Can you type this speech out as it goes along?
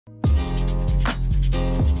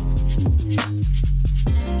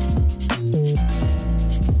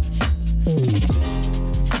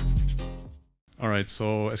right,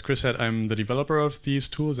 so as Chris said, I'm the developer of these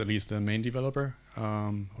tools, at least the main developer.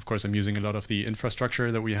 Of course, I'm using a lot of the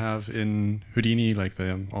infrastructure that we have in Houdini, like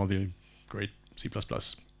all the great C++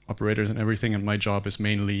 operators and everything, and my job is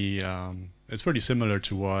mainly, it's pretty similar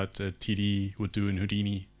to what TD would do in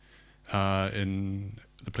Houdini in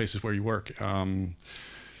the places where you work.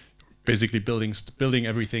 Basically building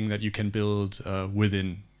everything that you can build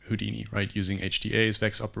within Houdini, right? Using HDAs,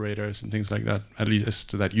 VEX operators, and things like that. At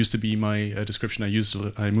least that used to be my description.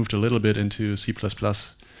 I moved a little bit into C++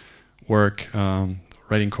 work,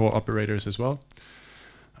 writing core operators as well.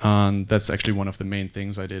 And that's actually one of the main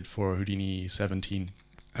things I did for Houdini 17,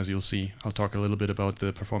 as you'll see. I'll talk a little bit about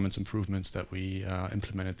the performance improvements that we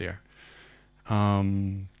implemented there.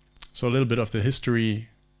 So a little bit of the history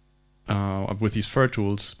with these FIR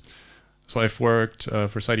tools. So I've worked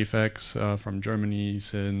for SideFX from Germany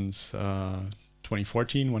since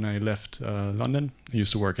 2014 when I left London. I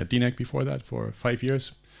used to work at DNEG before that for 5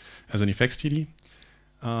 years as an effects TD.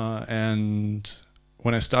 And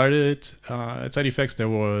when I started at SideFX, there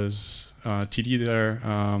was TD there,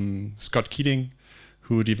 Scott Keating,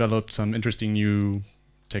 who developed some interesting new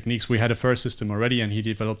techniques. We had a FIR system already, and he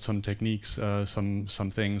developed some techniques,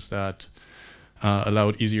 some things that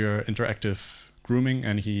allowed easier interactive grooming,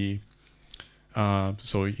 and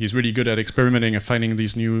so he's really good at experimenting and finding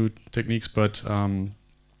these new techniques, but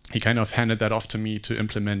he kind of handed that off to me to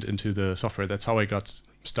implement into the software. That's how I got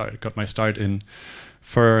my start in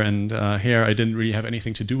FIR, and here I didn't really have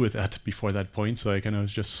anything to do with that before that point, so I kind of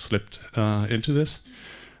just slipped into this.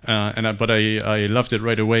 But I loved it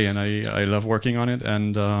right away, and I love working on it,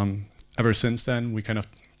 and ever since then we kind of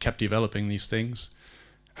kept developing these things.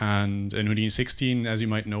 And in Houdini 16, as you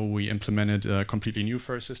might know, we implemented a completely new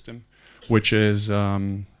FIR system, which is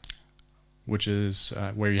where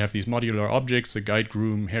you have these modular objects, the guide,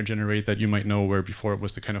 groom, hair generate that you might know, where before it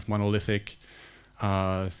was the kind of monolithic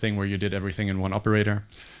thing where you did everything in one operator.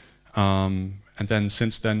 And then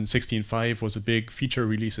since then, 16.5 was a big feature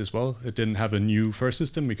release as well. It didn't have a new FIR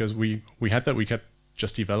system because we had that. We kept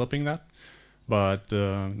just developing that, but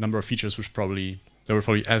the number of features was there were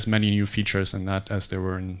probably as many new features in that as there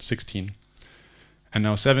were in 16. And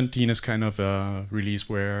now 17 is kind of a release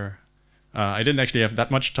where I didn't actually have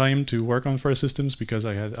that much time to work on FIR systems because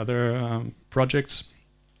I had other projects,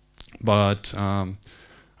 but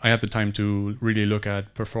I had the time to really look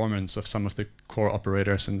at performance of some of the core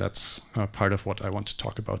operators, and that's part of what I want to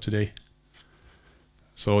talk about today.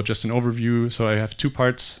 So just an overview. So I have two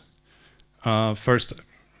parts. First,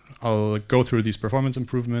 I'll go through these performance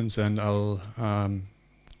improvements, and I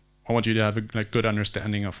want you to have a good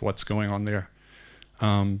understanding of what's going on there,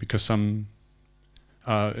 because in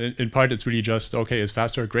part it's really just, okay, it's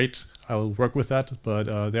faster, great, I'll work with that,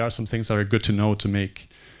 but there are some things that are good to know to make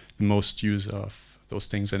the most use of those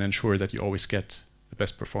things and ensure that you always get the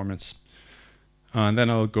best performance. And then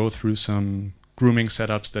I'll go through some grooming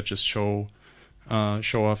setups that just show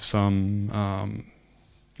off some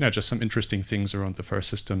just some interesting things around the FIR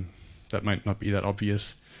system that might not be that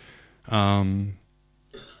obvious. The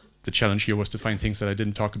challenge here was to find things that I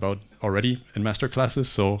didn't talk about already in master classes,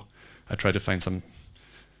 so I tried to find some,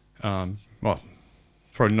 well,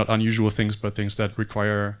 probably not unusual things, but things that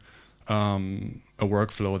require a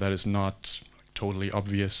workflow that is not totally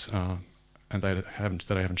obvious and that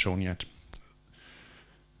I haven't shown yet.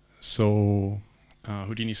 So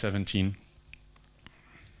Houdini 17.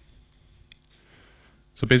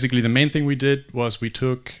 So basically the main thing we did was we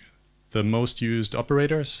took the most used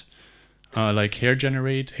operators, like hair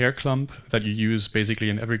generate, hair clump, that you use basically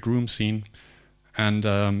in every groom scene. And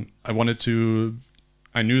I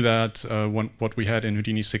knew that what we had in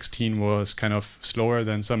Houdini 16 was kind of slower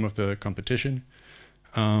than some of the competition.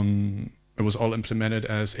 It was all implemented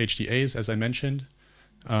as HDAs, as I mentioned,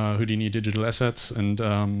 Houdini digital assets,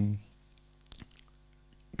 and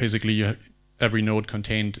basically every node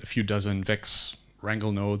contained a few dozen VEX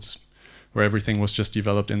wrangle nodes where everything was just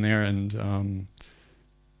developed in there, and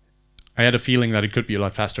I had a feeling that it could be a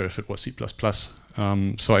lot faster if it was C++.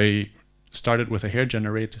 So I started with a hair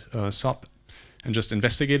generate SOP and just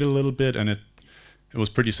investigated a little bit, and it was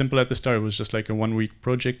pretty simple at the start. It was just like a 1-week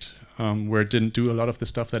project where it didn't do a lot of the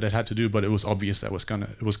stuff that it had to do, but it was obvious that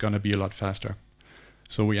it was gonna be a lot faster.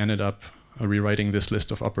 So we ended up rewriting this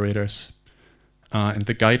list of operators. And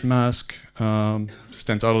the guide mask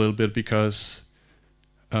stands out a little bit because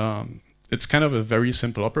it's kind of a very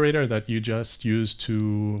simple operator that you just use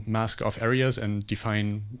to mask off areas and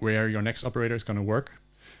define where your next operator is gonna work.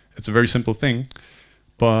 It's a very simple thing,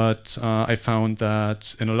 but I found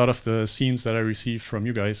that in a lot of the scenes that I received from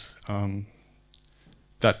you guys,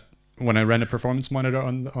 that when I ran a performance monitor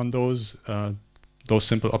on those those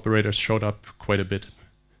simple operators showed up quite a bit.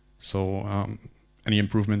 So any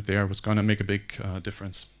improvement there was going to make a big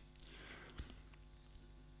difference.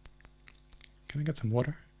 Can I get some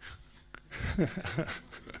water?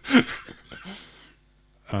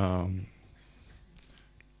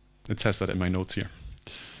 It says that in my notes here.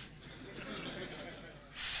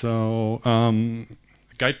 So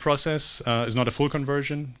guide process is not a full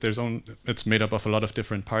conversion. It's made up of a lot of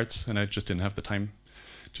different parts, and I just didn't have the time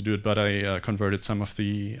to do it. But I converted some of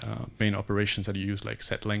the main operations that you use, like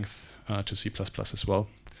set length, to C++ as well.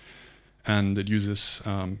 And it uses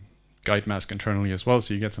guide mask internally as well,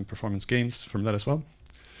 so you get some performance gains from that as well.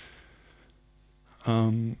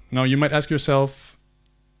 Now you might ask yourself,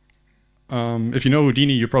 if you know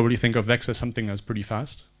Houdini, you probably think of Vex as something that's pretty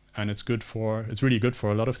fast, and it's really good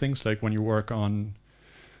for a lot of things, like when you work on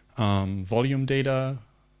volume data,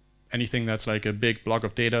 anything that's like a big block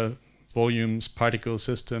of data, volumes, particle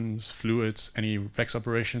systems, fluids, any Vex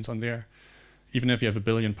operations on there. Even if you have a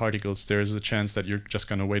billion particles, there is a chance that you're just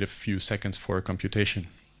going to wait a few seconds for a computation.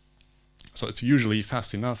 So it's usually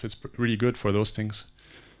fast enough. It's really good for those things.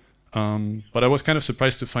 But I was kind of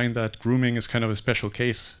surprised to find that grooming is kind of a special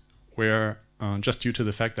case where just due to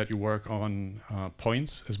the fact that you work on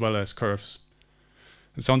points as well as curves.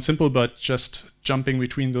 It sounds simple, but just jumping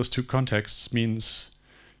between those two contexts means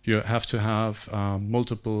you have to have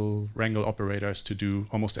multiple wrangle operators to do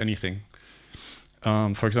almost anything.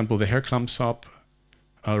 For example, the hair clump SOP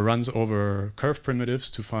runs over curve primitives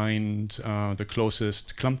to find the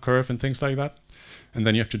closest clump curve and things like that. And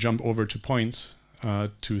then you have to jump over to points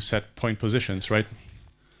to set point positions, right?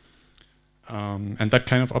 And that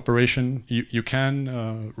kind of operation, you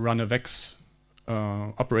can run a Vex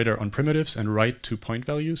operator on primitives and write to point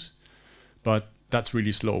values, but that's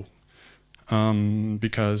really slow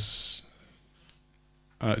because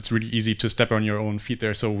it's really easy to step on your own feet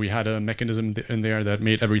there. So we had a mechanism in there that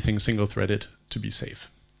made everything single-threaded to be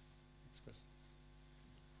safe.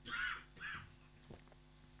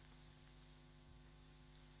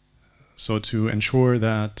 So to ensure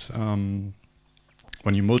that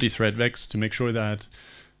when you multi-thread Vex, to make sure that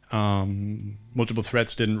multiple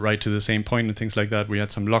threads didn't write to the same point and things like that, we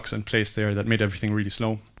had some locks in place there that made everything really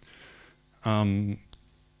slow. And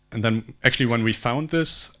then actually when we found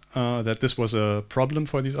this, that this was a problem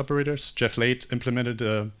for these operators, Jeff Late implemented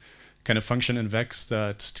a kind of function in Vex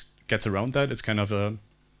that gets around that. It's kind of a,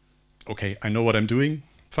 okay, I know what I'm doing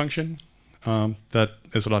function that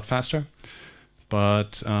is a lot faster,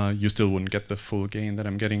 but you still wouldn't get the full gain that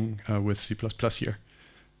I'm getting with C++ here.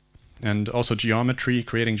 And also geometry,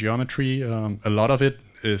 creating geometry, a lot of it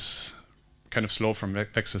is kind of slow from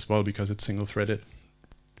Vex as well because it's single-threaded.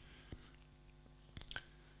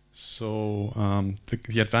 So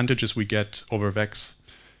the advantages we get over Vex,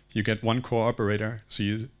 you get one core operator. So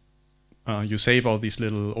you save all these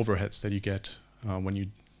little overheads that you get when you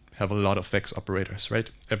have a lot of Vex operators, right?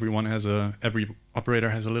 Every operator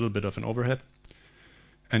has a little bit of an overhead.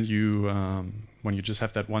 And you, when you just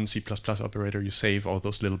have that one C++ operator, you save all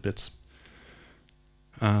those little bits.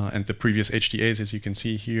 And the previous HDAs, as you can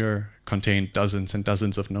see here, contained dozens and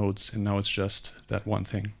dozens of nodes, and now it's just that one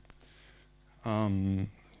thing.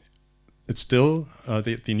 It's still,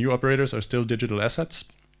 the new operators are still digital assets.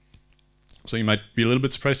 So you might be a little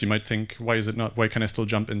bit surprised. You might think, why can I still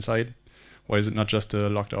jump inside? Why is it not just a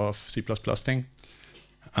locked off C++ thing?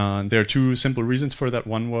 There are two simple reasons for that.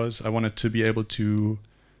 One was I wanted to be able to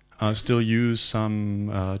still use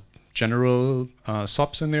some general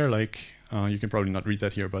SOPs in there, like you can probably not read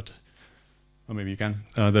that here, but or maybe you can.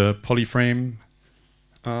 The polyframe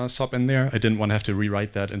SOP in there, I didn't want to have to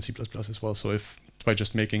rewrite that in C++ as well. So if by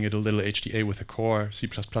just making it a little HDA with a core C++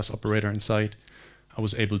 operator inside, I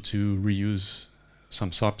was able to reuse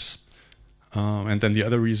some SOPs. And then the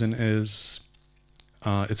other reason is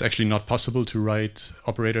it's actually not possible to write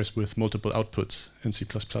operators with multiple outputs in C++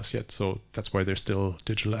 yet, so that's why they're still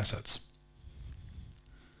digital assets.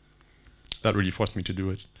 That really forced me to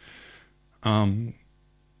do it.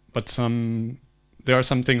 But there are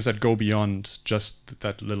some things that go beyond just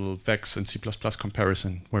that little Vex and C++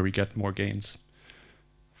 comparison where we get more gains.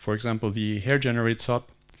 For example, the hair generate SOP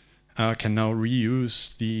can now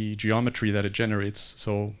reuse the geometry that it generates.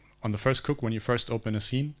 So on the first cook, when you first open a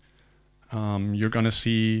scene, you're going to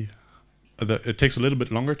see that it takes a little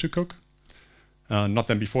bit longer to cook. Not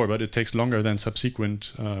than before, but it takes longer than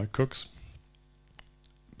subsequent cooks.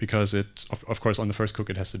 Because it, of course, on the first cook,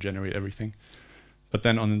 it has to generate everything. But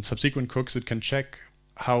then on subsequent cooks, it can check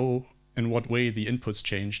how, in what way the inputs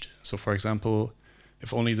changed. So for example,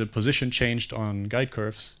 if only the position changed on guide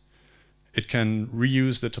curves, it can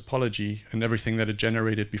reuse the topology and everything that it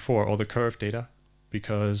generated before, all the curve data,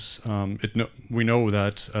 because we know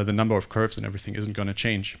that the number of curves and everything isn't going to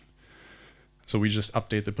change. So we just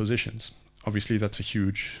update the positions. Obviously, that's a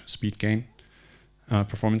huge speed gain,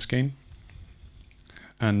 performance gain.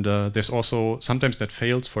 And there's also, sometimes that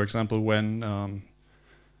fails. For example, when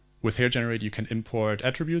with hair generate, you can import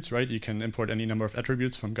attributes, right? You can import any number of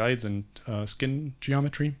attributes from guides and skin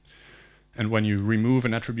geometry. And when you remove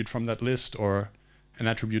an attribute from that list, or an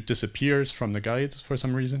attribute disappears from the guides for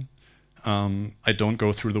some reason, I don't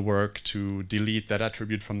go through the work to delete that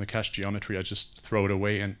attribute from the cache geometry. I just throw it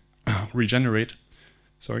away and regenerate.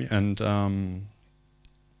 Sorry, and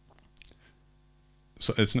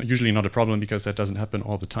so it's usually not a problem because that doesn't happen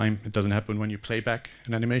all the time. It doesn't happen when you play back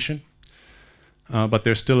an animation. But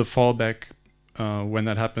there's still a fallback when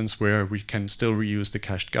that happens, where we can still reuse the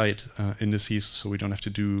cached guide indices, so we don't have to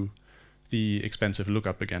do the expensive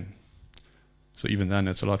lookup again. So even then,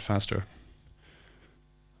 it's a lot faster.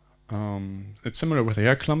 It's similar with the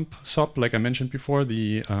hair clump SOP, like I mentioned before.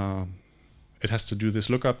 It has to do this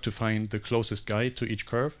lookup to find the closest guide to each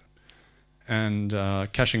curve. And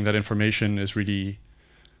caching that information is really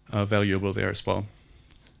valuable there as well.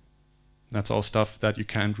 That's all stuff that you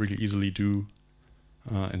can't really easily do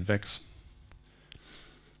in Vex.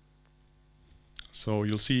 So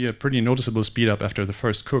you'll see a pretty noticeable speed up after the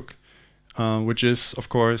first cook, which is, of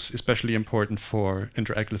course, especially important for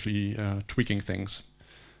interactively tweaking things.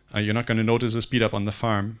 You're not going to notice a speed up on the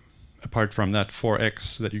farm, apart from that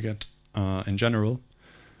 4x that you get in general.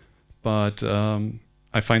 But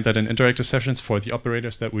I find that in interactive sessions for the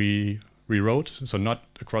operators that we rewrote, so not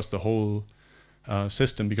across the whole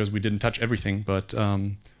system because we didn't touch everything, but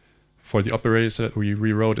for the operators that we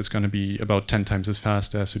rewrote, it's going to be about 10 times as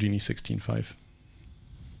fast as Houdini 16.5.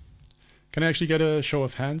 Can I actually get a show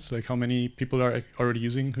of hands, like how many people are already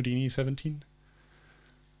using Houdini 17?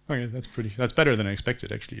 Okay, that's better than I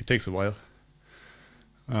expected, actually. It takes a while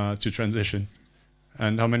to transition.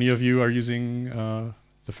 And how many of you are using the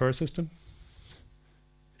fur system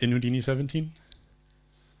in Houdini 17?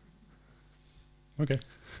 Okay.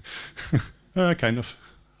 Kind of.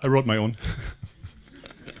 I wrote my own.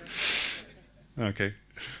 Okay,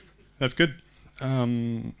 that's good.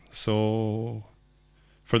 So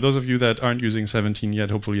for those of you that aren't using 17 yet,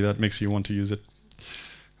 hopefully that makes you want to use it.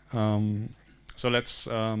 So let's,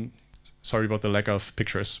 sorry about the lack of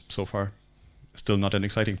pictures so far. Still not an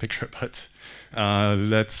exciting picture, but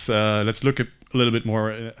let's look a little bit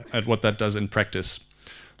more at what that does in practice.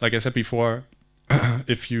 Like I said before,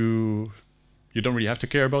 if you don't really have to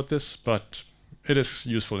care about this, but it is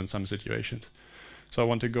useful in some situations. So I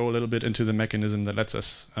want to go a little bit into the mechanism that lets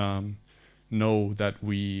us know that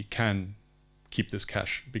we can keep this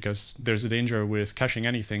cache, because there's a danger with caching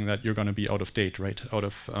anything that you're going to be out of date, right?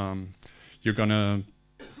 You're going to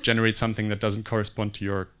generate something that doesn't correspond to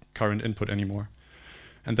your current input anymore.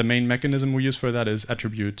 And the main mechanism we use for that is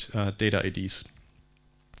attribute data IDs,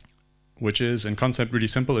 which is in concept really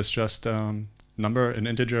simple. It's just an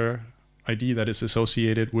integer ID that is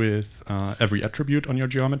associated with every attribute on your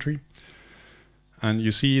geometry. And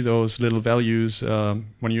you see those little values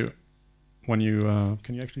when you can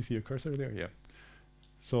you actually see a cursor there? Yeah.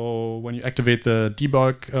 So when you activate the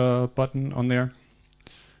debug button on there,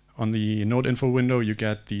 on the node info window, you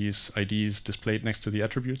get these IDs displayed next to the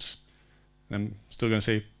attributes. I'm still going to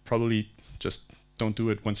say probably just don't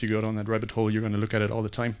do it. Once you go down that rabbit hole, you're going to look at it all the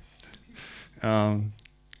time.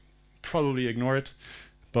 Probably ignore it,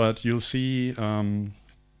 but you'll see that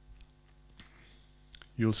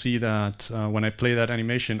when I play that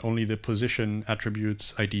animation, only the position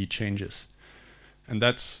attribute's ID changes. And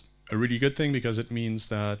that's a really good thing, because it means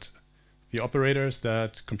that the operators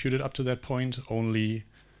that computed up to that point only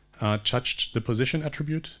touched the position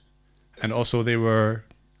attribute, and also they were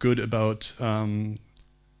good about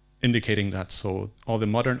indicating that. So all the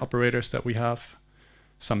modern operators that we have,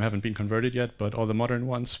 some haven't been converted yet, but all the modern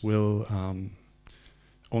ones will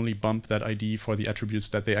only bump that ID for the attributes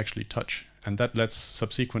that they actually touch. And that lets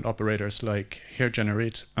subsequent operators like hair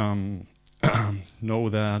generate know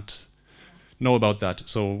about that.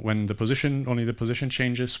 So when only the position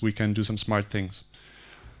changes, we can do some smart things.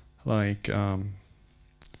 Like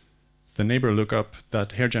the neighbor lookup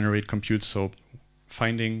that hair generate computes, so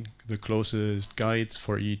finding the closest guides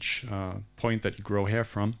for each point that you grow hair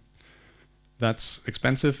from. That's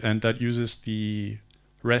expensive, and that uses the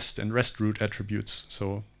rest and rest root attributes,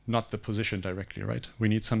 so not the position directly, right? We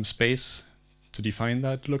need some space to define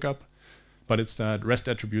that lookup, but it's that rest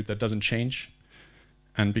attribute that doesn't change.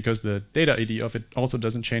 And because the data ID of it also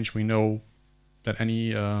doesn't change, we know that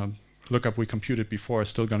any lookup we computed before is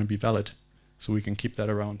still going to be valid. So we can keep that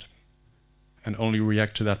around and only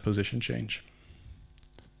react to that position change.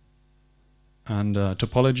 And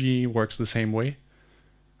topology works the same way.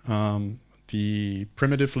 The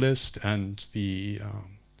primitive list and the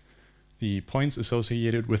points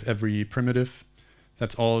associated with every primitive,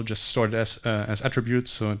 that's all just stored as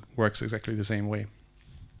attributes, so it works exactly the same way.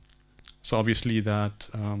 So obviously that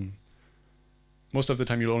most of the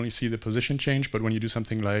time you'll only see the position change, but when you do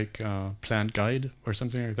something like planned guide or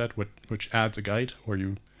something like that, which adds a guide, or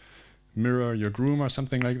you mirror your groom or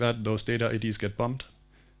something like that, those data IDs get bumped,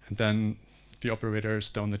 and then the operators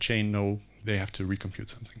down the chain know they have to recompute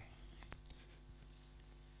something.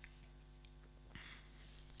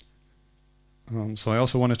 So I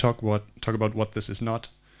also want to talk about what this is not.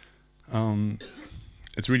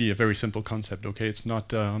 It's really a very simple concept. Okay, it's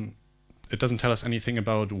not. It doesn't tell us anything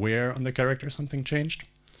about where on the character something changed.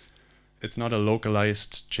 It's not a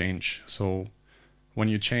localized change. So when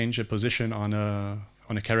you change a position on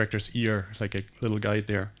a character's ear, like a little guide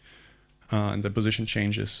there, and the position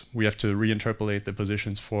changes, we have to reinterpolate the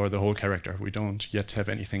positions for the whole character. We don't yet have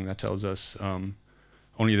anything that tells us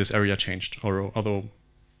only this area changed, or although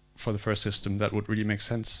for the first system that would really make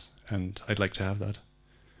sense, and I'd like to have that.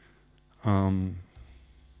 And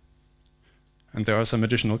there are some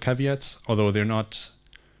additional caveats, although they're not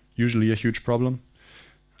usually a huge problem.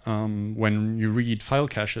 When you read file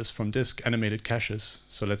caches from disk, animated caches,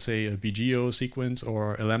 so let's say a BGO sequence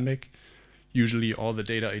or Alembic, usually all the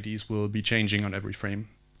data IDs will be changing on every frame.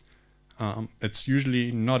 It's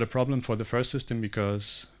usually not a problem for the first system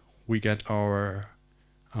because we get our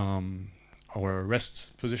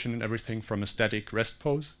rest position and everything from a static rest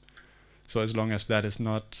pose. So as long as that is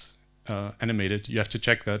not animated, you have to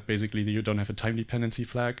check that basically you don't have a time dependency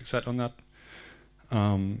flag set on that.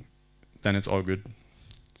 Then it's all good.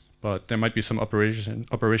 But there might be some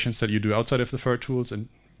operations that you do outside of the FIR tools and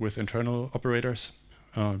with internal operators,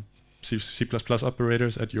 C++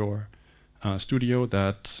 operators at your studio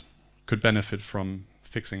that could benefit from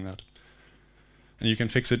fixing that. And you can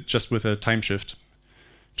fix it just with a time shift,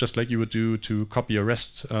 just like you would do to copy a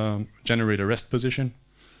rest, generate a rest position.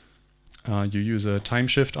 You use a time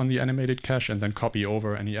shift on the animated cache and then copy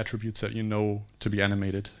over any attributes that you know to be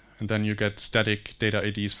animated. And then you get static data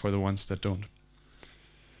IDs for the ones that don't,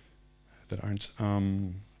 that aren't.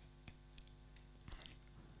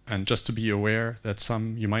 And just to be aware that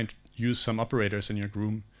you might use some operators in your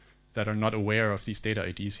groom that are not aware of these data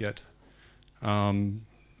IDs yet.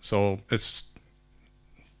 So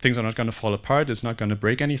things are not going to fall apart. It's not going to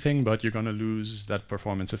break anything, but you're going to lose that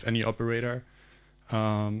performance. If any operator,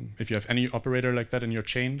 if you have any operator like that in your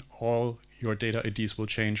chain, all your data IDs will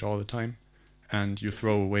change all the time, and you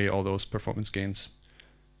throw away all those performance gains.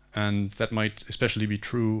 And that might especially be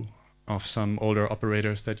true of some older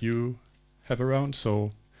operators that you have around.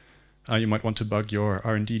 So you might want to bug your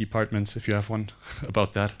R&D departments if you have one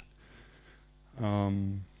about that.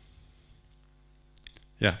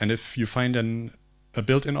 Yeah, and if you find a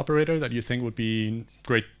built-in operator that you think would be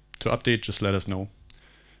great to update, just let us know.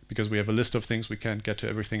 Because we have a list of things, we can't get to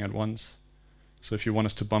everything at once. So if you want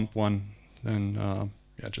us to bump one, then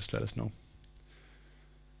yeah, just let us know.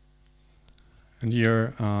 And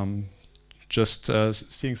here, just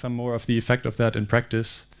seeing some more of the effect of that in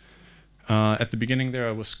practice. At the beginning there,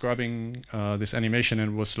 I was scrubbing this animation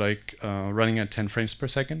and it was like running at 10 frames per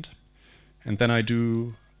second. And then I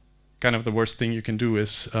do kind of the worst thing you can do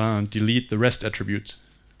is delete the rest attribute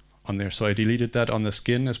on there. So I deleted that on the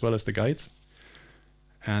skin as well as the guides.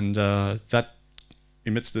 And that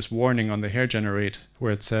emits this warning on the hair generate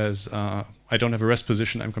where it says, I don't have a rest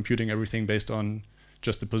position, I'm computing everything based on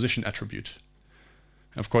just the position attribute.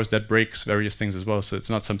 Of course, that breaks various things as well, so it's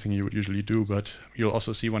not something you would usually do, but you'll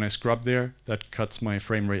also see when I scrub there, that cuts my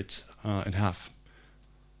frame rate in half,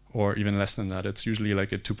 or even less than that. It's usually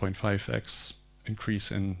like a 2.5x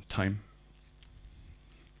increase in time.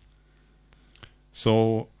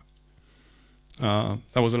 So that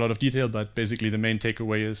was a lot of detail, but basically the main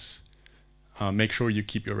takeaway is make sure you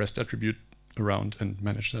keep your rest attribute around and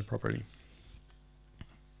manage that properly.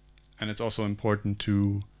 And it's also important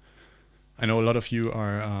to, I know a lot of you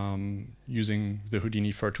are using the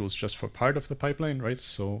Houdini FIR tools just for part of the pipeline, right?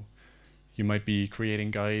 So you might be creating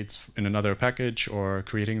guides in another package or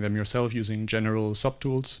creating them yourself using general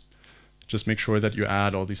subtools. Just make sure that you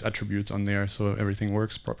add all these attributes on there so everything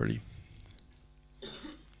works properly.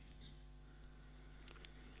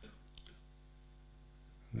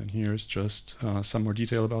 And then here's just some more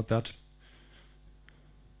detail about that.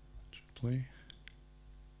 Play.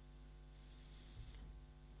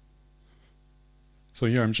 So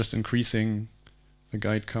here I'm just increasing the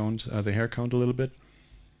guide count, the hair count a little bit.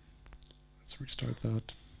 Let's restart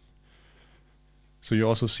that. So you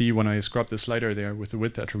also see when I scrub the slider there with the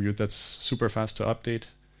width attribute, that's super fast to update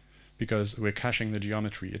because we're caching the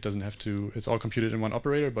geometry. It doesn't have to, it's all computed in one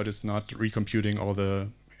operator, but it's not recomputing all the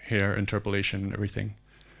hair interpolation and everything.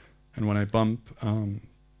 And when I bump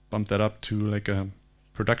that up to like a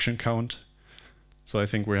production count, so I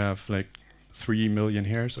think we have like 3 million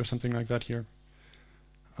hairs or something like that here.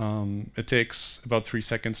 It takes about 3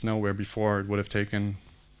 seconds now, where before it would have taken,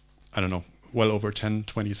 I don't know, well over 10,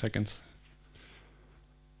 20 seconds.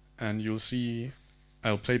 And you'll see,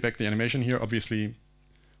 I'll play back the animation here. Obviously,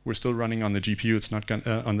 we're still running on the GPU. It's not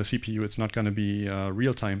gonna, on the CPU. It's not going to be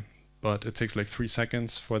real time, but it takes like 3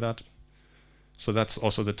 seconds for that. So that's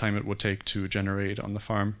also the time it would take to generate on the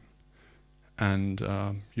farm. And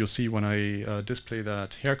you'll see when I display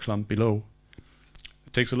that hair clump below,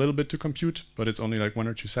 it takes a little bit to compute, but it's only like 1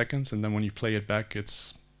 or 2 seconds. And then when you play it back,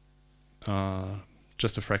 it's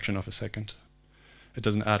just a fraction of a second. It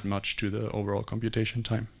doesn't add much to the overall computation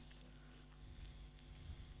time.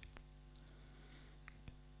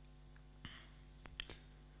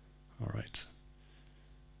 All right.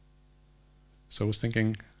 So I was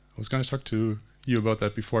thinking, I was going to talk to you about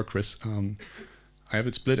that before, Chris. I have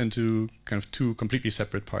it split into kind of 2 completely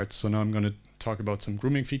separate parts. So now I'm going to talk about some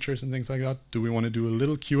grooming features and things like that. Do we want to do a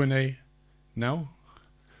little Q&A now?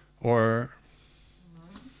 Or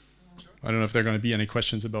I don't know if there are going to be any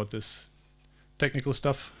questions about this technical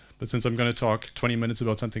stuff, but since I'm going to talk 20 minutes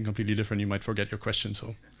about something completely different, you might forget your question.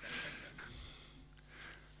 So.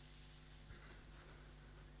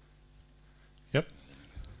 Yep.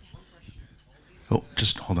 Oh,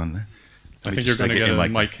 just hold on there. I think you're going to get a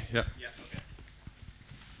mic. Yeah.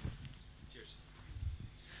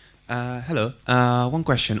 Hello. One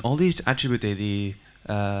question. All these attribute ID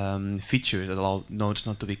features that allow nodes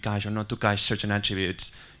not to be cached or not to cache certain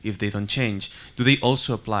attributes if they don't change, do they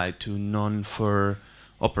also apply to non-for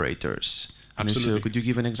operators? Absolutely. So could you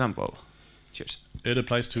give an example? Cheers. It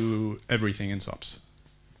applies to everything in SOPs.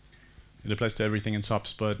 It applies to everything in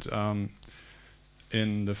SOPs, but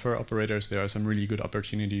in the for operators, there are some really good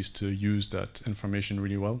opportunities to use that information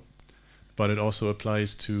really well. But it also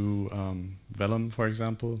applies to Vellum, for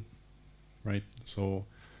example, right? So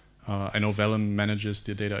I know Vellum manages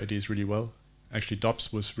the data IDs really well. Actually,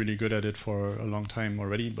 DOPS was really good at it for a long time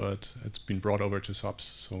already, but it's been brought over to SOPs.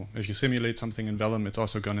 So if you simulate something in Vellum, it's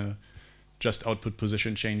also going to just output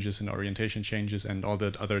position changes and orientation changes, and all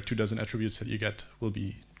the other 24 attributes that you get will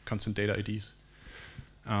be constant data IDs.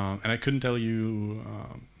 And I couldn't tell you,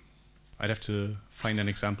 I'd have to find an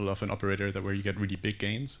example of an operator that where you get really big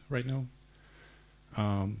gains right now.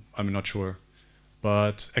 I'm not sure.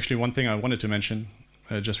 But actually one thing I wanted to mention,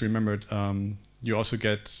 I just remembered, you also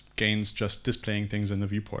get gains just displaying things in the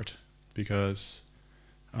viewport. Because,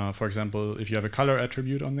 for example, if you have a color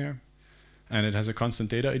attribute on there, and it has a constant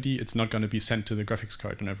data ID, it's not going to be sent to the graphics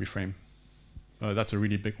card on every frame. That's a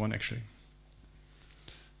really big one, actually.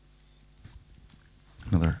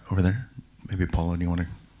 Another over there. Maybe Paula, do you want to?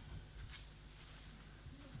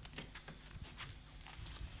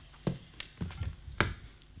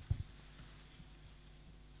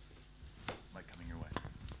 Light coming your way.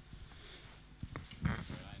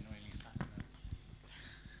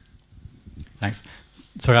 Thanks.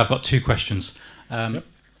 Sorry, I've got 2 questions. Yep.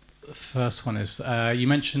 The first one is, you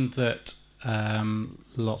mentioned that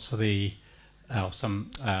lots of the,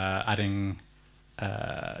 adding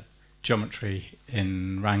geometry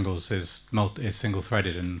in wrangles is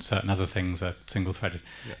single-threaded, and certain other things are single-threaded.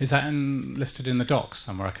 Yeah. Is that listed in the docs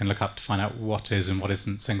somewhere? I can look up to find out what is and what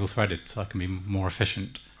isn't single-threaded, so I can be more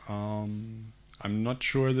efficient. I'm not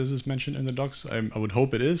sure this is mentioned in the docs. I would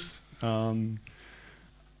hope it is,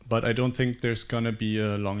 but I don't think there's gonna be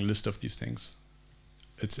a long list of these things.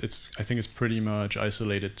 I think it's pretty much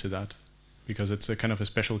isolated to that, because it's a kind of a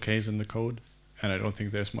special case in the code, and I don't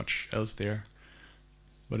think there's much else there.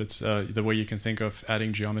 But it's the way you can think of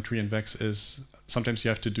adding geometry in Vex is sometimes you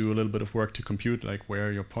have to do a little bit of work to compute, like where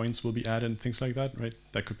your points will be added and things like that, right?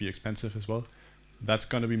 That could be expensive as well. That's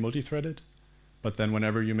going to be multi-threaded. But then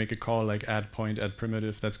whenever you make a call like add point, add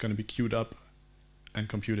primitive, that's going to be queued up and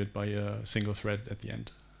computed by a single thread at the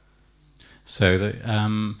end. So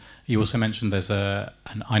you also mentioned there's an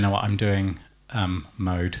I know what I'm doing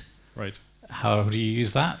mode. Right. How do you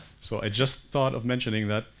use that? So I just thought of mentioning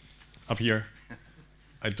that up here.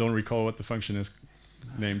 I don't recall what the function is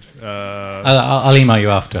named. I'll email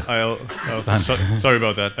you after. Sorry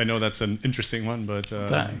about that. I know that's an interesting one, but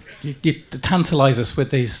you tantalize us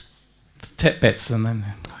with these tidbits and then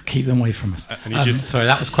keep them away from us. Sorry,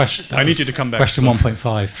 that was question. I need you to come back. Question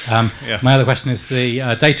 1.5. Yeah. My other question is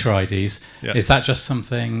the data IDs. Yeah. Is that just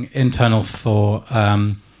something internal for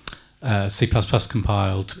C++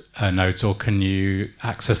 compiled nodes, or can you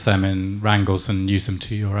access them in wrangles and use them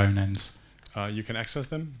to your own ends? You can access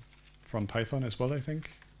them. from Python as well, I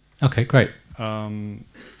think. Okay, great.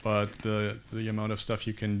 But the amount of stuff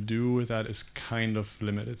you can do with that is kind of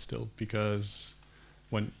limited still, because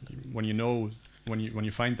when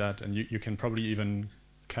you find that, and you can probably even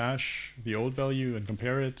cache the old value and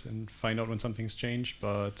compare it and find out when something's changed,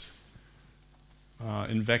 but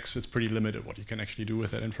in Vex it's pretty limited what you can actually do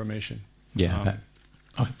with that information. Yeah.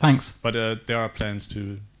 Okay, thanks. But there are plans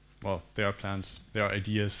to, well, there are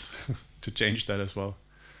ideas to change that as well.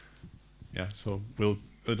 Yeah, so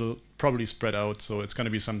it'll probably spread out, so it's going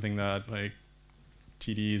to be something that like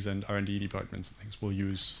TDs and R&D departments and things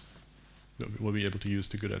will be able to use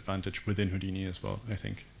to good advantage within Houdini as well, I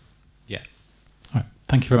think. Yeah. All right.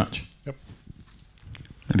 Thank you very much. Yep.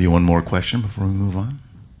 Maybe one more question before we move on.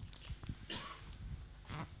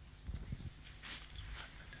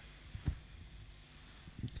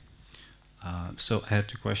 So I had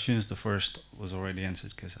two questions. The first was already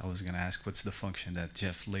answered because I was going to ask what's the function that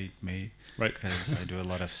Jeff Late made. Right. Because I do a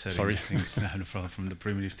lot of setting things from the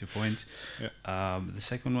primitive to points. Yeah. The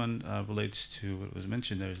second one relates to what was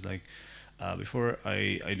mentioned. There's like before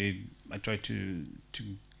I tried to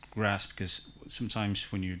grasp, because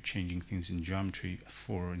sometimes when you're changing things in geometry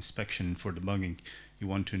for inspection, for debugging, you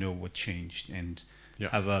want to know what changed and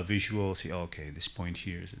have a visual, say, oh, okay, this point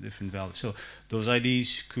here is a different value. So those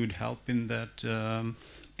IDs could help in that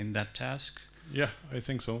task. Yeah, I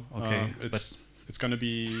think so. Okay, it's going to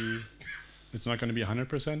be, it's not going to be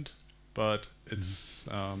 100%, but it's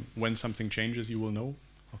when something changes, you will know.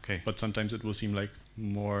 Okay. But sometimes it will seem like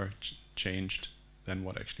more changed than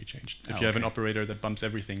what actually changed. If you have an operator that bumps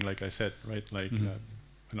everything, like I said, right, like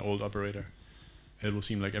an old operator, it will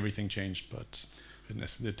seem like everything changed, but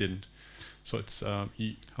it didn't. So it's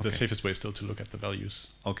the safest way is still to look at the values.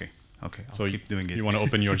 Okay. Okay. I'll so keep doing it. You want to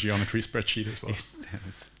open your geometry spreadsheet as well.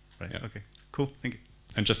 That's right. Yeah. Okay. Cool. Thank you.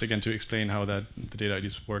 And just again to explain how the data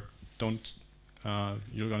IDs work, you're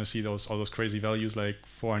going to see all those crazy values like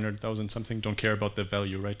 400,000 something. Don't care about the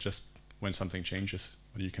value, right? Just when something changes,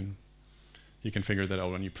 you can figure that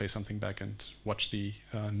out when you play something back and watch the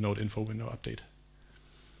node info window update.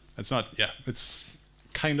 It's not, it's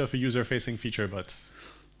kind of a user-facing feature, but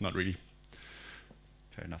not really.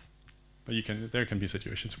 Fair enough. But there can be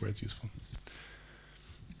situations where it's useful.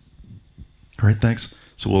 All right, thanks.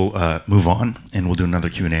 So we'll move on, and we'll do another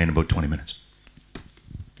Q&A in about 20 minutes.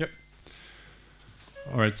 Yep.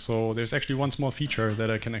 All right, so there's actually one small feature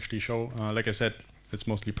that I can actually show. Like I said, it's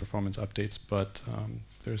mostly performance updates, but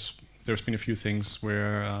there's been a few things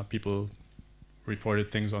where people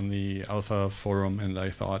reported things on the alpha forum, and I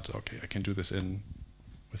thought, okay, I can do this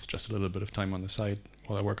with just a little bit of time on the side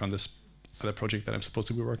while I work on this other project that I'm supposed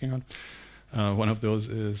to be working on. One of those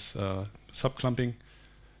is subclumping.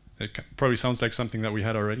 It probably sounds like something that we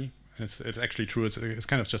had already. It's actually true. It's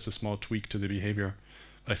kind of just a small tweak to the behavior.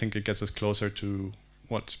 I think it gets us closer to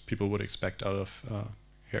what people would expect out of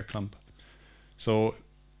hair clump. So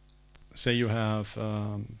say you have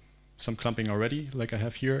some clumping already, like I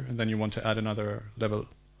have here, and then you want to add another level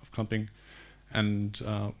of clumping. And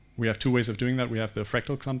we have two ways of doing that. We have the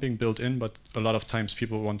fractal clumping built in, but a lot of times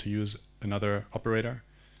people want to use another operator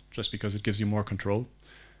just because it gives you more control.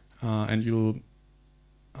 And you'll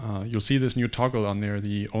see this new toggle on there,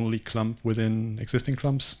 the only clump within existing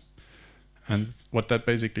clumps. And what that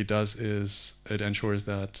basically does is it ensures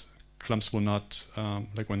that clumps will not,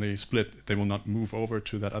 like when they split, they will not move over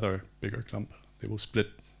to that other bigger clump. They will split,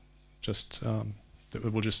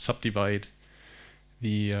 it will just subdivide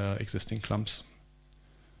the existing clumps.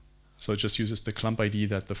 So it just uses the clump ID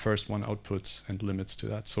that the first one outputs and limits to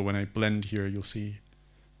that. So when I blend here, you'll see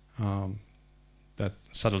that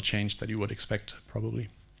subtle change that you would expect, probably.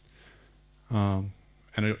 And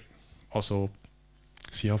it also,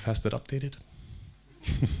 see how fast it updated?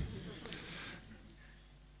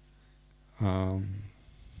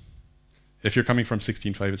 If you're coming from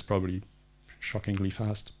 16.5, it's probably shockingly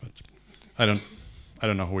fast, but I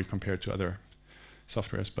don't know how we compare to other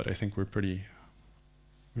softwares, but I think we're pretty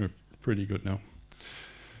good now.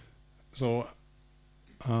 So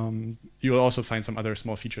you'll also find some other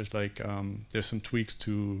small features, like there's some tweaks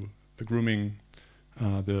to the grooming,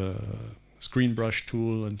 the screen brush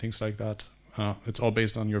tool and things like that. It's all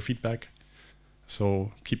based on your feedback,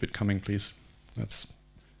 so keep it coming, please. That's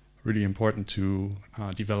really important to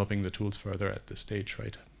developing the tools further at this stage,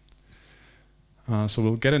 right? So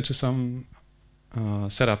we'll get into some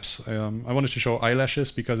setups. I wanted to show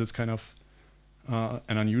eyelashes because it's kind of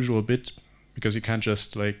an unusual bit, because you can't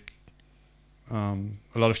just like, a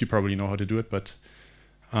lot of you probably know how to do it, but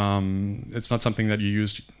it's not something that you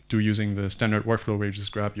do using the standard workflow where you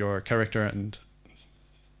just grab your character and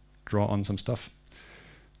draw on some stuff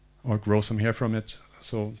or grow some hair from it.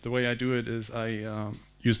 So the way I do it is I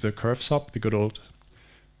use the curve sop, the good old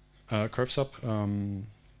curve sop, to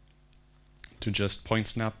just point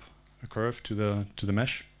snap a curve to the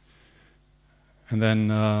mesh, and then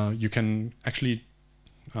you can actually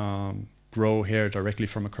grow hair directly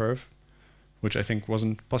from a curve, which I think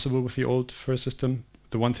wasn't possible with the old first system.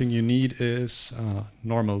 The one thing you need is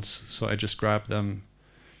normals, so I just grab them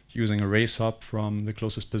using a ray sop from the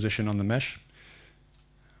closest position on the mesh.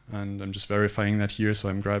 And I'm just verifying that here, so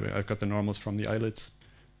I've got the normals from the eyelids.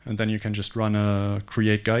 And then you can just run a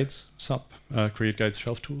create guides sop, create guides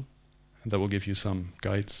shelf tool, and that will give you some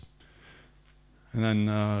guides. And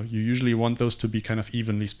then you usually want those to be kind of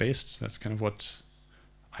evenly spaced. That's kind of what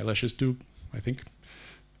eyelashes do, I think.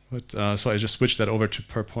 But so I just switch that over to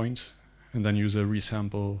per point, and then use a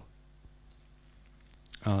resample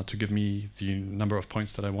to give me the number of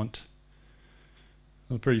points that I want.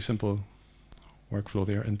 So pretty simple workflow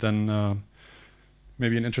there. And then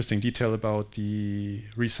maybe an interesting detail about the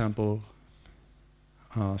resample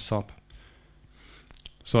sop.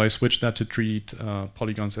 So I switched that to treat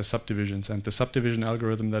polygons as subdivisions, and the subdivision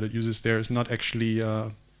algorithm that it uses there is not actually,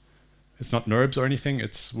 it's not NURBS or anything.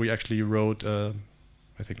 We actually wrote, I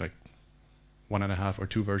think like 1.5 or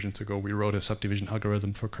 2 versions ago, we wrote a subdivision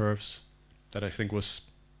algorithm for curves that I think was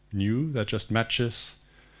new, that just matches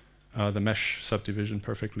the mesh subdivision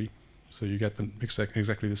perfectly. So you get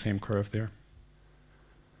exactly the same curve there.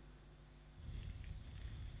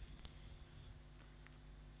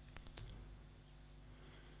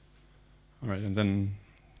 All right, and then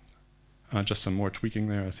just some more tweaking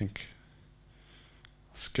there. I think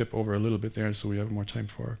I'll skip over a little bit there so we have more time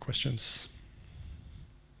for questions.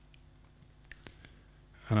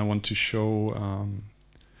 And I want to show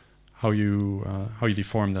how you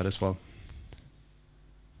deform that as well.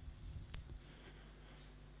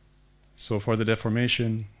 So for the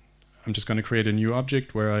deformation, I'm just going to create a new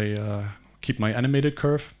object where I keep my animated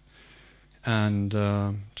curve and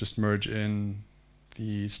just merge in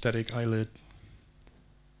the static eyelid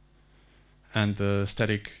and the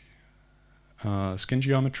static skin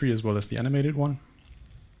geometry as well as the animated one.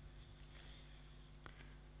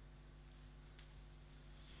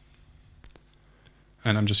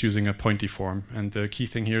 And I'm just using a point deform. And the key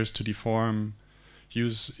thing here is to deform.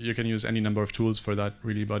 You can use any number of tools for that,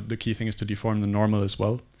 really, but the key thing is to deform the normal as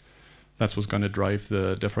well. That's what's going to drive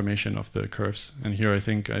the deformation of the curves. And here I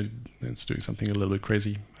think it's doing something a little bit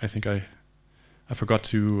crazy. I think I forgot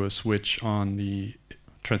to switch on the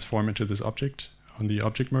transform into this object on the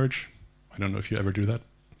object merge. I don't know if you ever do that.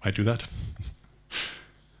 I do that.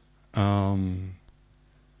 And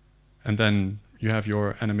then you have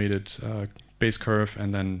your animated base curve,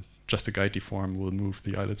 and then just the guide deform will move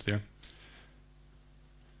the eyelids there.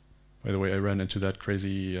 By the way, I ran into that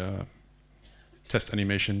crazy test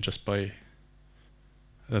animation just by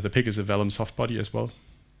the pig is a vellum soft body as well.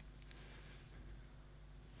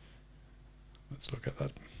 Let's look at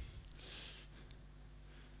that.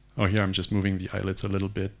 Oh, here I'm just moving the eyelids a little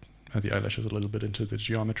bit, the eyelashes a little bit into the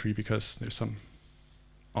geometry because there's some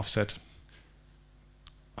offset.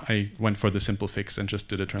 I went for the simple fix and just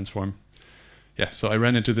did a transform. Yeah, so I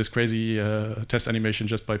ran into this crazy test animation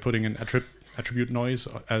just by putting an attribute noise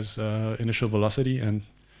as initial velocity, and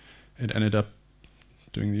it ended up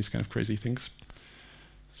doing these kind of crazy things.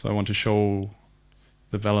 So I want to show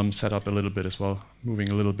the vellum setup a little bit as well, moving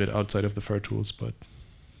a little bit outside of the fur tools, but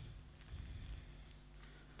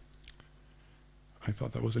I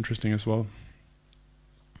thought that was interesting as well.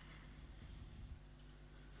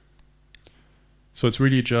 So it's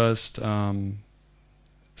really just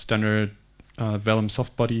standard vellum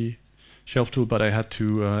soft body shelf tool, but I had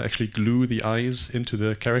to actually glue the eyes into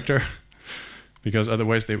the character because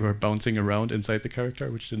otherwise they were bouncing around inside the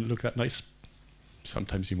character, which didn't look that nice.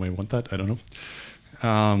 Sometimes you might want that, I don't know.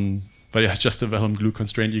 But yeah, just a vellum glue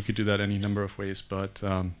constraint. You could do that any number of ways, but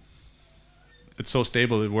it's so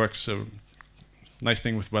stable, it works. So nice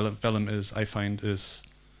thing with vellum is, I find, is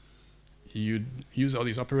you use all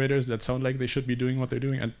these operators that sound like they should be doing what they're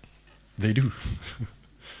doing, and they do.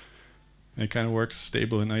 It kind of works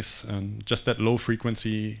stable and nice, and just that low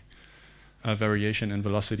frequency variation in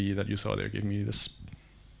velocity that you saw there gave me this.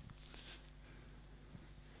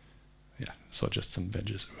 Yeah, so just some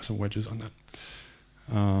wedges on that.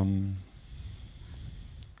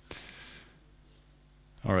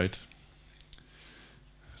 All right.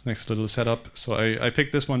 Next little setup. So I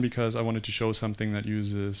picked this one because I wanted to show something that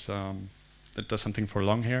uses that does something for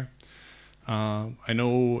long hair. I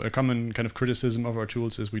know a common kind of criticism of our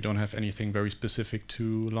tools is we don't have anything very specific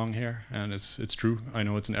to long hair, and it's true. I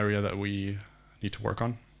know it's an area that we need to work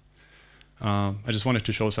on. I just wanted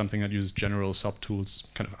to show something that uses general subtools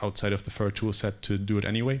kind of outside of the fur tool set to do it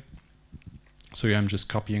anyway. So yeah, I'm just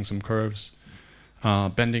copying some curves,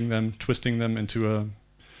 bending them, twisting them into a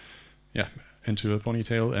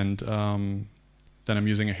ponytail, and then I'm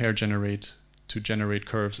using a hair generate to generate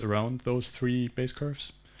curves around those 3 base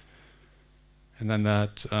curves. And then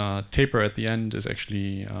that taper at the end is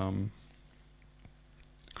actually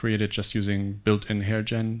created just using built-in hair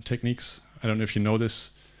gen techniques. I don't know if you know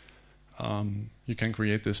this. You can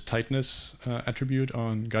create this tightness attribute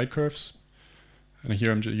on guide curves. And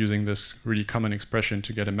here I'm just using this really common expression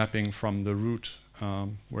to get a mapping from the root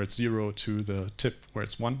where it's 0 to the tip where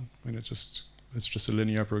it's 1, and it's just a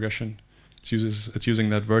linear progression. It's using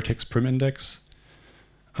that vertex prim index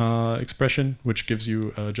expression, which gives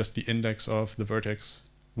you just the index of the vertex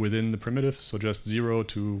within the primitive, so just 0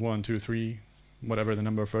 to 1, 2, 3, whatever the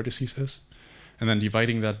number of vertices is, and then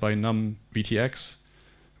dividing that by num VTX,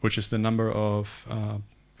 which is the number of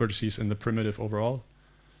vertices in the primitive overall,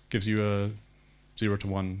 gives you a 0 to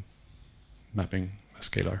 1 mapping, a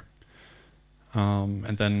scalar.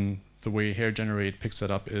 And then the way hair generate picks that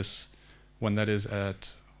up is when that is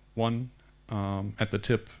at 1, at the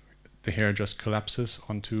tip, the hair just collapses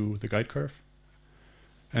onto the guide curve.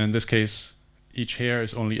 And in this case, each hair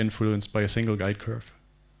is only influenced by a single guide curve.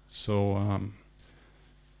 So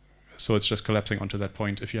so it's just collapsing onto that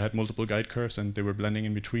point. If you had multiple guide curves and they were blending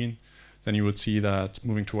in between, then you would see that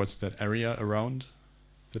moving towards that area around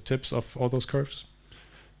the tips of all those curves.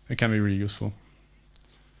 It can be really useful.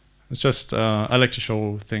 It's just, I like to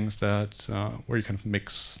show things that where you kind of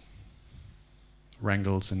mix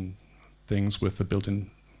wrangles and things with the built-in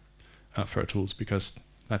fur tools, because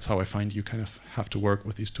that's how I find you kind of have to work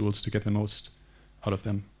with these tools to get the most out of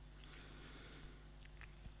them.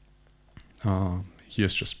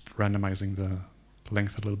 Here's just randomizing the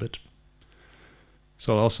length a little bit.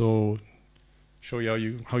 So I'll also show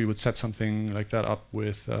you how you would set something like that up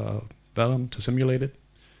with Vellum to simulate it.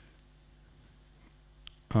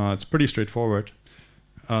 It's pretty straightforward.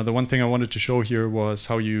 The one thing I wanted to show here was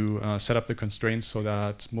how you set up the constraints so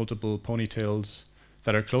that multiple ponytails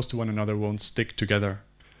that are close to one another won't stick together.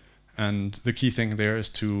 And the key thing there is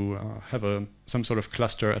to have some sort of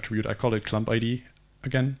cluster attribute. I call it clump ID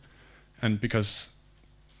again. And because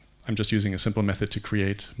I'm just using a simple method to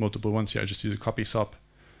create multiple ones here, I just use a copy sub.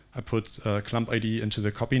 I put clump ID into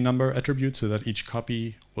the copy number attribute so that each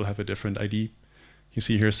copy will have a different ID. You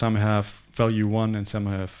see here some have value 1 and some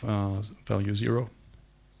have value 0.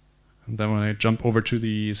 And then when I jump over to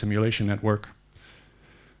the simulation network,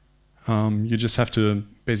 you just have to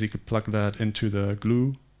basically plug that into the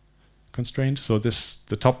glue constraint. So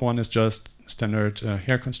the top one is just standard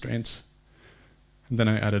hair constraints. And then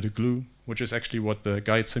I added a glue, which is actually what the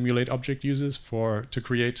guide simulate object uses to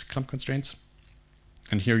create clump constraints.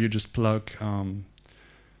 And here you just plug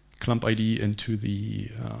clump ID into the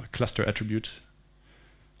cluster attribute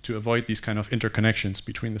to avoid these kind of interconnections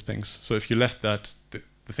between the things. So if you left that,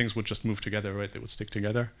 the things would just move together, right? They would stick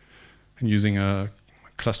together. And using a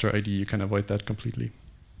cluster ID, you can avoid that completely.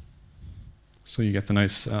 So you get the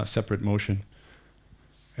nice separate motion.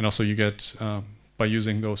 And also you get, by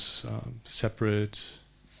using those separate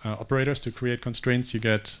operators to create constraints, you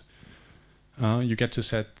get to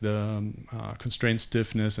set the constraint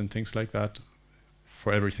stiffness and things like that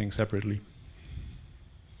for everything separately.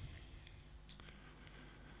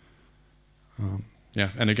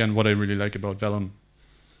 Yeah, and again, what I really like about Vellum,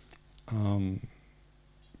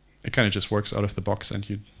 it kind of just works out of the box and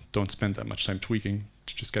you don't spend that much time tweaking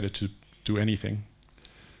to just get it to do anything.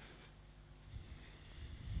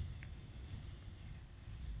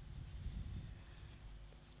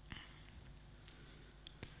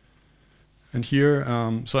 And here,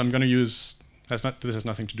 so I'm going to use, this has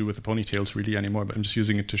nothing to do with the ponytails really anymore, but I'm just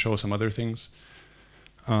using it to show some other things.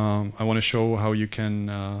 I want to show how you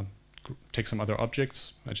can take some other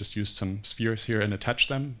objects. I just used some spheres here and attach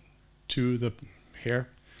them to the hair.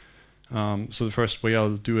 So the first way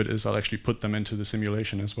I'll do it is I'll actually put them into the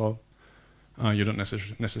simulation as well. You don't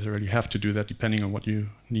necessarily have to do that depending on what you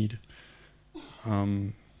need.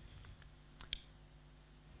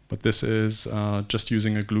 But this is just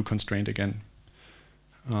using a glue constraint again.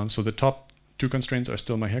 So the top 2 constraints are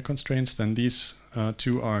still my hair constraints. Then these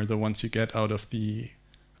 2 are the ones you get out of the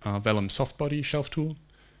Vellum soft body shelf tool.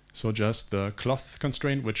 So just the cloth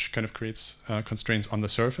constraint, which kind of creates constraints on the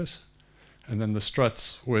surface. And then the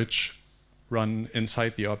struts, which run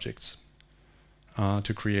inside the objects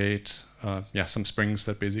to create some springs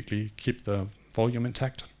that basically keep the volume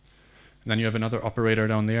intact. And then you have another operator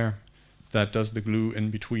down there that does the glue in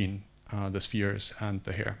between the spheres and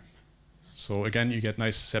the hair. So again, you get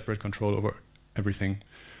nice separate control over everything,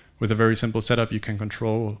 with a very simple setup, you can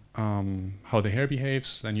control how the hair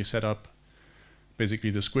behaves. Then you set up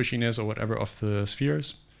basically the squishiness or whatever of the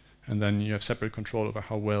spheres, and then you have separate control over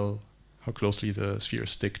how closely the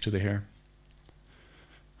spheres stick to the hair.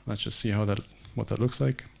 Let's just see what that looks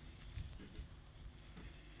like.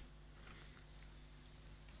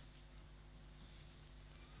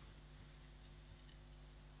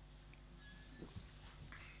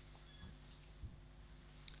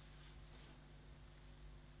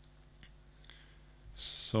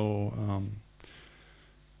 So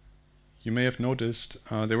you may have noticed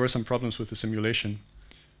there were some problems with the simulation.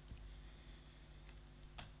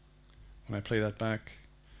 When I play that back,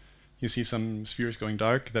 you see some spheres going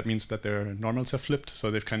dark. That means that their normals have flipped. So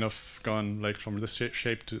they've kind of gone like from this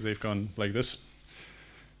shape to they've gone like this.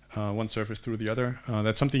 One surface through the other.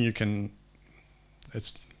 That's something you can,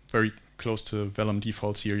 it's very close to Vellum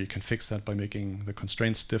defaults here. You can fix that by making the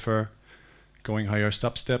constraints differ, going higher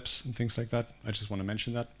stop steps and things like that. I just want to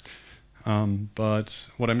mention that. But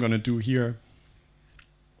what I'm going to do here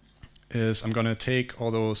is I'm going to take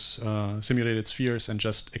all those simulated spheres and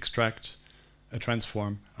just extract a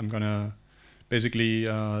transform. I'm going to basically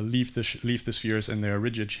leave the spheres in their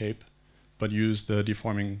rigid shape, but use the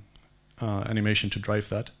deforming animation to drive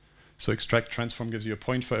that. So extract transform gives you a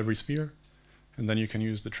point for every sphere, and then you can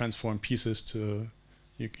use the transform pieces to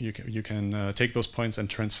you can take those points and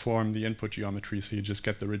transform the input geometry, so you just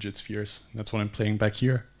get the rigid spheres. That's what I'm playing back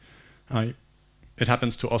here. It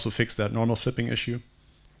happens to also fix that normal flipping issue,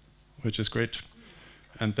 which is great.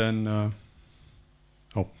 And then,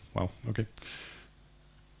 oh, wow, okay.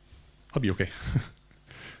 I'll be okay.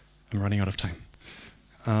 I'm running out of time.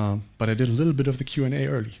 But I did a little bit of the Q&A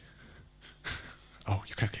early. Oh,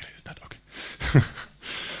 you calculated that, okay.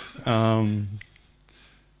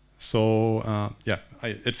 So yeah,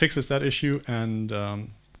 it fixes that issue, and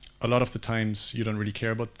a lot of the times you don't really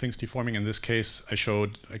care about things deforming. In this case, I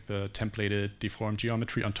showed like the templated deformed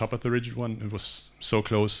geometry on top of the rigid one. It was so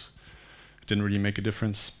close, it didn't really make a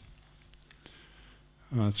difference.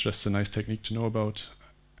 It's just a nice technique to know about.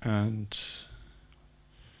 And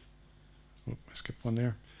oh, I skipped one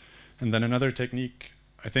there. And then another technique,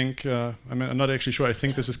 I think, I'm not actually sure, I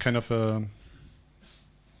think this is kind of a,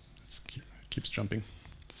 it keeps jumping.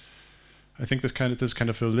 I think this is kind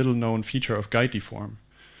of a little known feature of guide deform.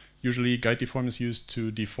 Usually guide deform is used to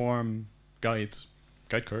deform guide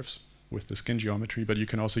curves with the skin geometry, but you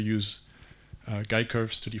can also use guide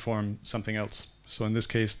curves to deform something else. So in this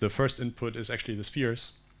case, the first input is actually the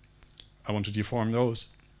spheres. I want to deform those.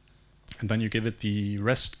 And then you give it the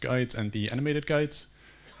rest guides and the animated guides,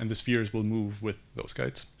 and the spheres will move with those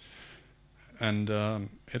guides. And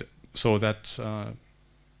so that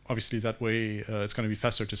obviously that way it's going to be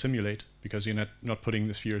faster to simulate, because you're not putting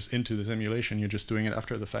the spheres into the simulation, you're just doing it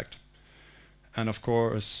after the fact. And of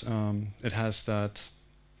course, it has a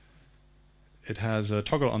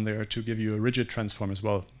toggle on there to give you a rigid transform as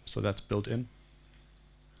well, so that's built in.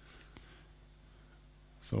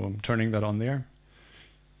 So I'm turning that on there.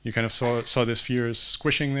 You kind of saw the spheres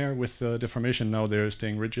squishing there with the deformation. Now they're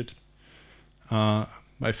staying rigid.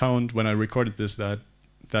 I found when I recorded this that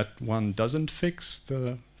one doesn't fix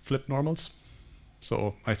the flip normals.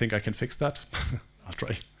 So I think I can fix that. I'll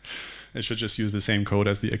try. It should just use the same code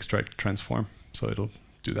as the extract transform. So it'll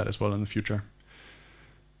do that as well in the future.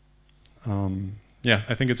 Yeah,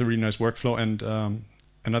 I think it's a really nice workflow. And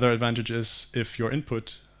another advantage is if your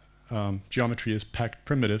input geometry is packed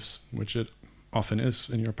primitives, which it often is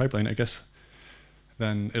in your pipeline, I guess,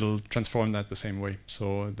 then it'll transform that the same way.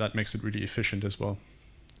 So that makes it really efficient as well.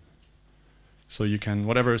 So you can,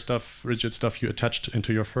 whatever stuff, rigid stuff you attached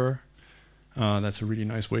into your fur, that's a really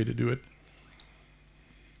nice way to do it.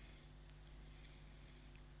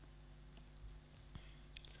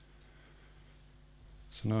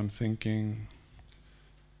 So now I'm thinking,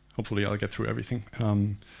 hopefully I'll get through everything.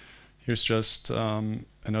 Here's just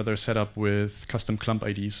another setup with custom clump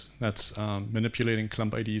IDs. That's manipulating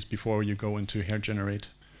clump IDs before you go into hair generate.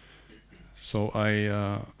 So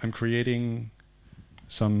I'm creating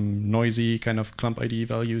some noisy kind of clump ID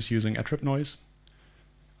values using attrib noise.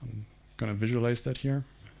 I'm going to visualize that here.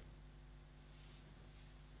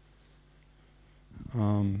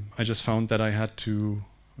 I just found that I had to,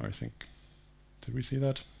 or I think, did we see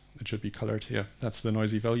that? It should be colored. Yeah, that's the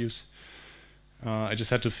noisy values. I just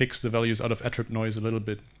had to fix the values out of attrib noise a little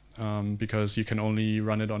bit because you can only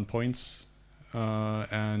run it on points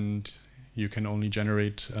and you can only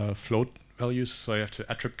generate float values. So I have to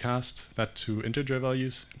attrib cast that to integer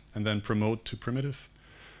values and then promote to primitive.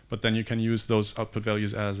 But then you can use those output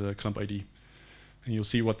values as a clump ID. And you'll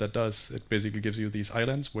see what that does. It basically gives you these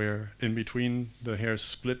islands where in between the hairs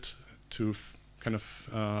split to kind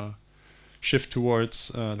of shift towards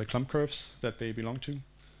the clump curves that they belong to.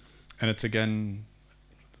 And it's again,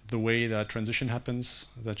 the way that transition happens,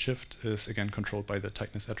 that shift is again controlled by the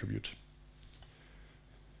tightness attribute.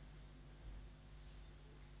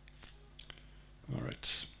 All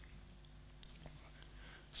right.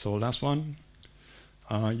 So last one,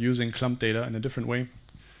 using clump data in a different way.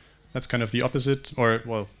 That's kind of the opposite, or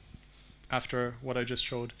well, after what I just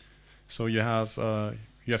showed. So you have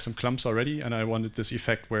some clumps already, and I wanted this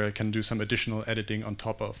effect where I can do some additional editing on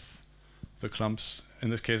top of the clumps. In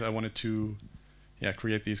this case, I wanted to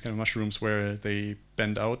create these kind of mushrooms where they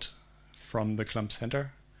bend out from the clump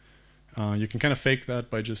center. You can kind of fake that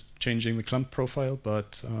by just changing the clump profile,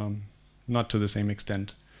 but not to the same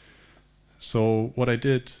extent. So what I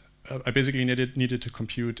did, I basically needed to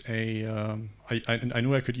compute a, I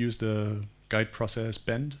knew I could use the guide process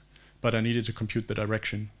bend, but I needed to compute the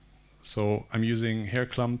direction. So I'm using hair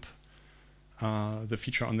clump, the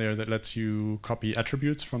feature on there that lets you copy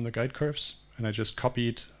attributes from the guide curves. And I just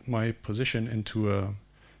copied my position into a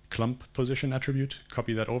clump position attribute,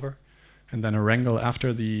 copy that over. And then a wrangle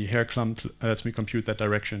after the hair clump lets me compute that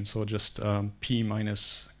direction. So just P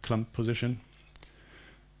minus clump position.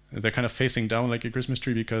 They're kind of facing down like a Christmas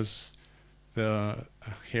tree because the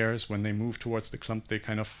hairs, when they move towards the clump, they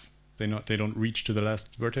don't reach to the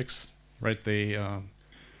last vertex, right? They're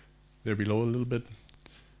below a little bit,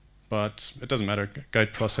 but it doesn't matter.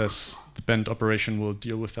 Guide process, the bend operation will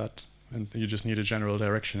deal with that, and you just need a general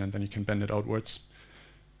direction, and then you can bend it outwards.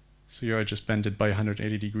 So here I just bend it by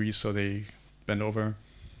 180 degrees, so they bend over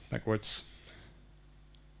backwards.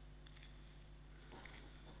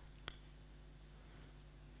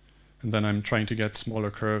 And then I'm trying to get smaller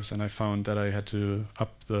curves, and I found that I had to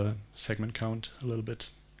up the segment count a little bit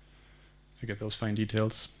to get those fine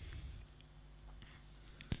details.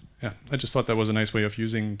 Yeah, I just thought that was a nice way of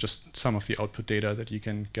using just some of the output data that you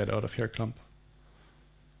can get out of hair clump.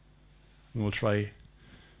 And I'll try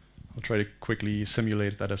to quickly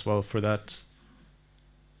simulate that as well. For that,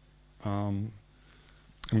 I'm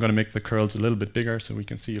going to make the curls a little bit bigger so we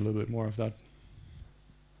can see a little bit more of that.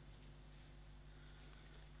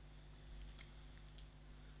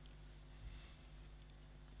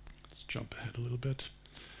 Let's jump ahead a little bit.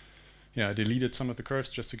 Yeah, I deleted some of the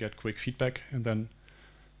curves just to get quick feedback, and then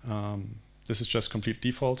this is just complete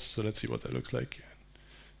defaults, so let's see what that looks like.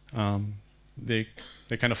 They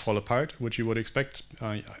kind of fall apart, which you would expect.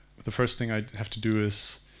 The first thing I have to do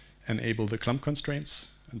is enable the clump constraints,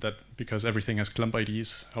 and that because everything has clump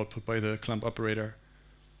IDs output by the clump operator,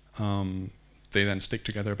 they then stick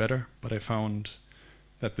together better. But I found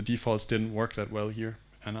that the defaults didn't work that well here,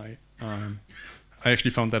 and I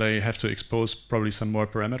actually found that I have to expose probably some more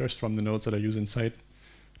parameters from the nodes that I use inside.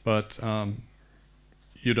 But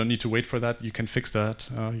you don't need to wait for that. You can fix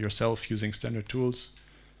that yourself using standard tools.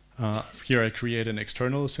 Here I create an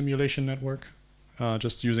external simulation network,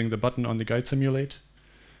 just using the button on the guide simulate.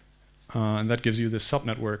 And that gives you this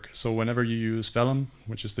subnetwork. So whenever you use Vellum,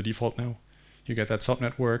 which is the default now, you get that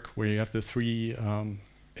subnetwork where you have the three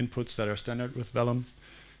inputs that are standard with Vellum.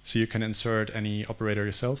 So you can insert any operator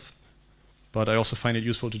yourself. But I also find it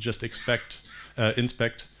useful to just inspect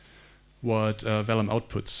what Vellum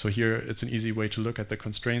outputs. So here it's an easy way to look at the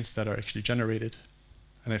constraints that are actually generated.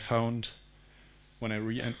 And I found when I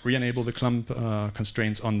re-enable the clump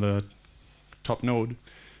constraints on the top node,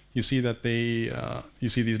 you see that you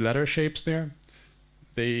see these ladder shapes there.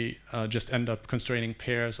 They just end up constraining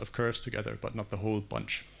pairs of curves together, but not the whole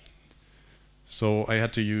bunch. So I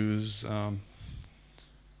had to use, I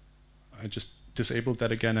just disabled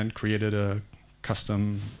that again and created a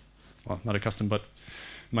custom, well, not a custom, but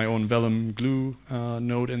my own Vellum glue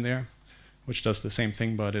node in there, which does the same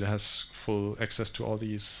thing, but it has full access to all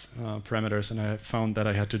these parameters. And I found that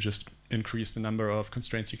I had to just increase the number of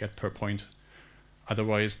constraints you get per point.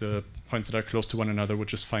 Otherwise, the points that are close to one another would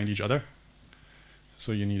just find each other.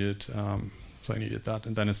 So you needed, so I needed that,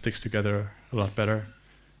 and then it sticks together a lot better.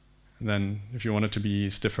 And then if you want it to be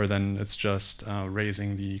stiffer, then it's just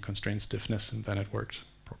raising the constraint stiffness, and then it worked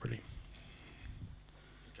properly.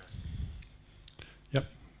 Yep,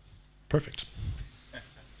 perfect.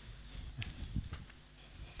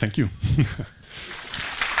 Thank you.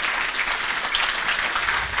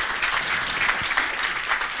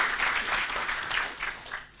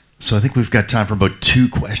 So I think we've got time for about 2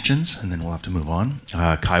 questions, and then we'll have to move on.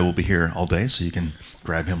 Kai will be here all day, so you can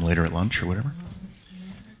grab him later at lunch or whatever.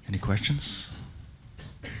 Any questions?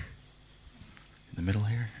 In the middle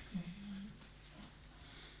here.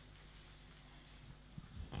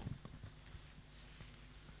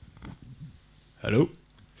 Hello.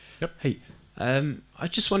 Yep. Hey. I was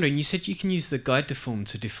just wondering, you said you can use the guide deform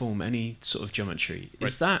to deform any sort of geometry. Right.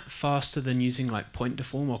 Is that faster than using like point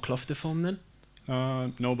deform or cloth deform then?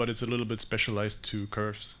 No, but it's a little bit specialized to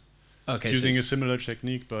curves. Okay, It's so using a similar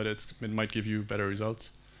technique, but it might give you better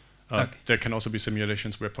results. Okay. There can also be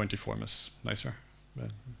simulations where point deform is nicer.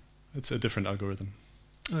 But it's a different algorithm.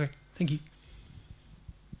 Okay, thank you.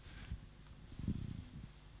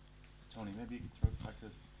 Tony, maybe you could throw it back to...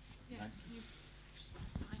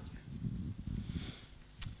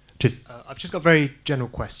 I've just got a very general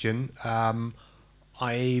question.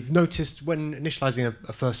 I've noticed when initializing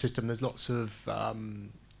a first system, there's lots of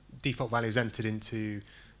default values entered into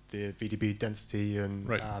the VDB density and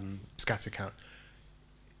Right. scatter count.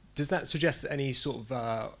 Does that suggest any sort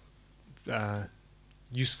of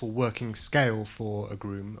useful working scale for a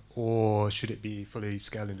groom, or should it be fully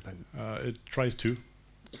scale independent? It tries to,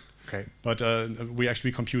 Okay. but we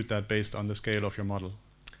actually compute that based on the scale of your model.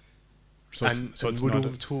 So And it's would all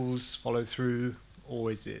not the tools follow through,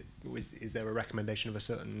 or is there a recommendation of a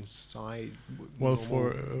certain size, Well, normal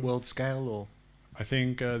for, world scale, or? I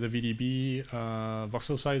think the VDB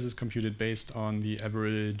voxel size is computed based on the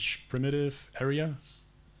average primitive area.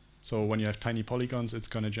 So when you have tiny polygons, it's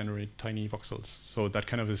going to generate tiny voxels. So that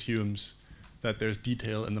kind of assumes that there's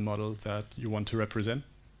detail in the model that you want to represent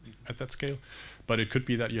at that scale. But it could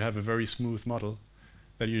be that you have a very smooth model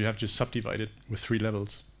that you have just subdivided with 3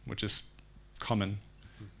 levels, which is common.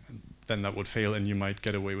 And then that would fail, and you might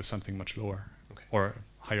get away with something much lower or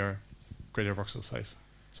higher, greater voxel size.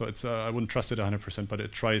 So it's I wouldn't trust it 100%, but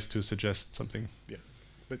it tries to suggest something. Yeah.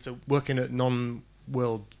 But so working at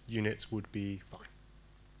non-world units would be fine.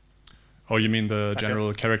 Oh, you mean the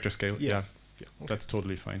general character scale? Yes. Yeah, Okay. that's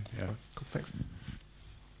totally fine. Yeah, Cool, thanks.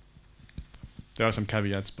 there are some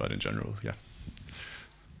caveats, but in general, yeah.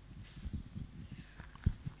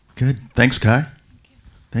 Good. Thanks, Kai.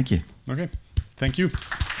 Thank you. Okay, thank you.